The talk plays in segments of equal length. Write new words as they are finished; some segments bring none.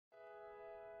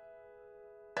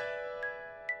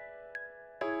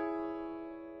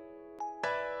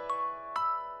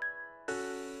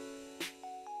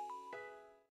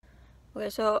Okay,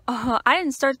 so I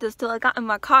didn't start this till I got in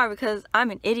my car because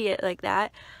I'm an idiot like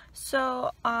that.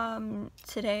 So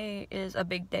today is a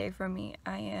big day for me.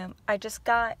 I just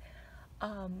got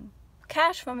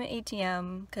cash from an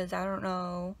ATM because I don't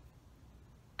know.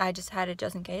 I just had it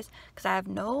just in case because I have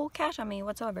no cash on me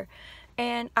whatsoever.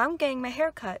 And I'm getting my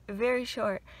hair cut very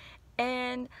short.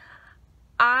 And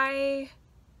I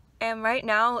am right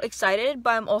now excited,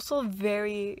 but I'm also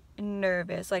very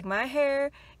nervous. Like, my hair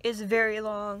is very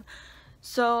long,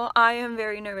 so I am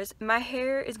very nervous. My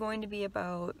hair is going to be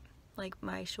about like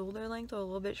my shoulder length or a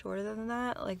little bit shorter than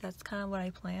that. Like, that's kind of what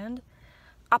I planned.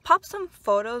 I'll pop some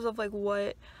photos of like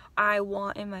what I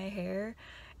want in my hair.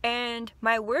 And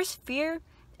my worst fear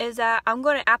is that I'm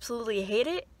going to absolutely hate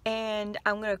it and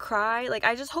I'm going to cry. Like,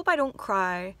 I just hope I don't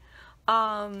cry.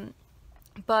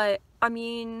 But I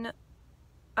mean,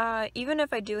 even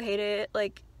if I do hate it,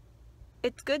 like,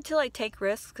 it's good to like take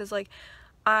risks because like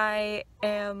I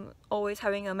am always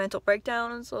having a mental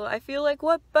breakdown, so I feel like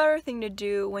what better thing to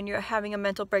do when you're having a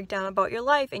mental breakdown about your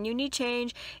life and you need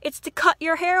change, it's to cut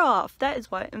your hair off. That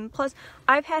is what. And plus,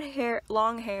 I've had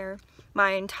long hair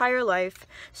my entire life,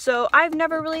 so I've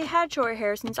never really had short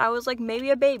hair since I was like maybe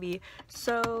a baby.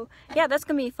 So yeah, that's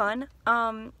gonna be fun.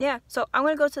 Yeah, so I'm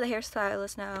gonna go to the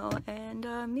hairstylist now, and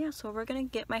yeah, so we're gonna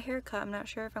get my hair cut. I'm not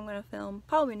sure if I'm gonna film,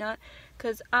 probably not,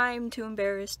 because I'm too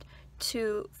embarrassed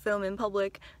to film in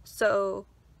public. So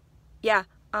yeah,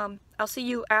 I'll see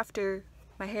you after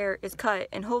my hair is cut,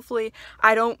 and hopefully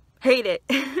I don't hate it.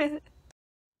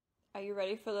 Are you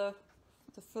ready for the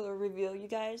reveal, you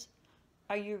guys?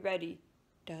 Are you ready?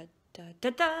 Da da da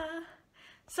da.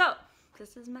 So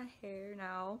this is my hair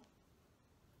now.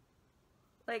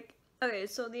 Like, okay,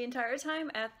 so the entire time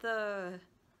at the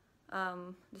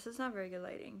this is not very good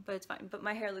lighting, but it's fine. But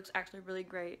my hair looks actually really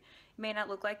great. It may not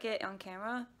look like it on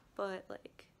camera, but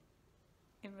like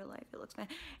in real life it looks fine.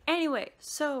 Anyway,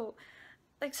 so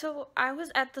I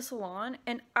was at the salon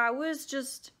and I was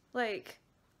just like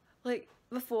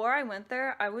before I went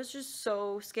there, I was just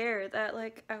so scared that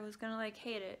like I was gonna like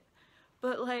hate it.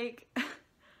 But like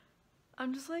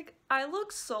I'm just like, I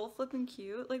look so flippin'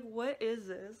 cute. Like, what is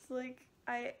this? Like,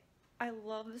 I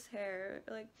love this hair.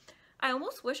 Like, I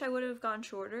almost wish I would have gone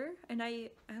shorter, and I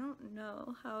don't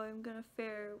know how I'm gonna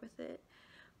fare with it.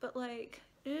 But like,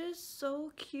 it is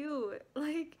so cute.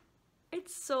 Like,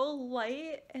 it's so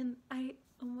light, and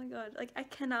oh my god, like, I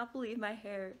cannot believe my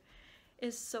hair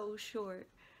is so short.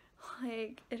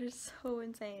 Like, it is so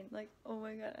insane. Like, oh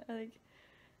my god, like,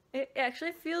 it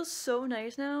actually feels so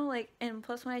nice now. Like, and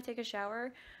plus when I take a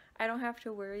shower, I don't have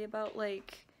to worry about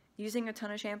like using a ton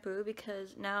of shampoo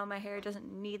because now my hair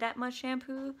doesn't need that much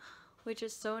shampoo, which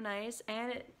is so nice.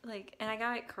 And it like, and I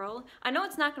got it curled. I know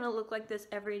it's not gonna look like this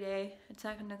every day. It's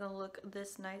not gonna look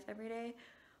this nice every day,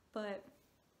 but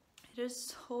it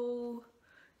is so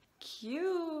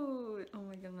cute. Oh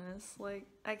my goodness. Like,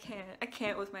 I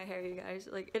can't with my hair, you guys.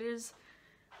 Like, it is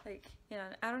like, yeah,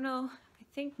 I don't know.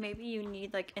 I think maybe you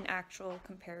need like an actual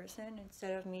comparison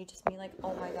instead of me just being like,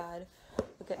 oh my god,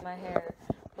 look at my hair,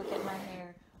 look at my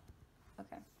hair.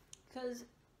 Okay, because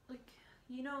like,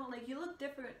 you know, like, you look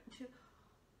different too.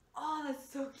 Oh, that's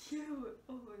so cute.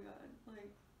 Oh my god,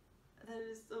 like, that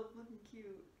is so fucking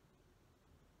cute.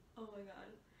 Oh my god,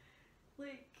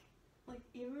 like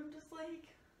even just like,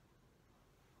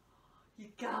 you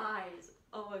guys,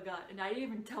 oh my god. And I didn't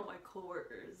even tell my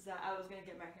coworkers that I was gonna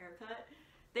get my hair cut.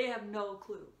 They have no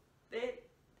clue. They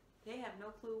have no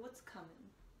clue what's coming.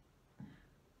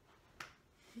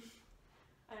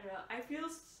 I don't know. I feel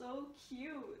so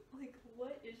cute. Like,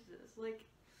 what is this? Like,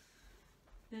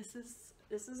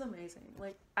 this is amazing.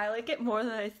 Like, I like it more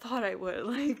than I thought I would.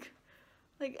 Like,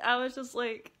 I was just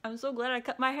like, I'm so glad I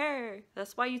cut my hair.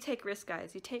 That's why you take risks,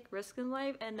 guys. You take risks in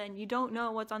life, and then you don't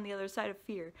know what's on the other side of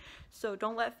fear. So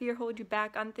don't let fear hold you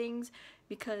back on things,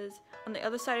 because on the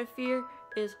other side of fear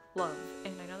is love.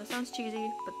 And I know that sounds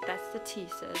cheesy, but that's the tea,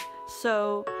 sis.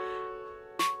 So,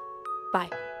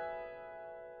 bye.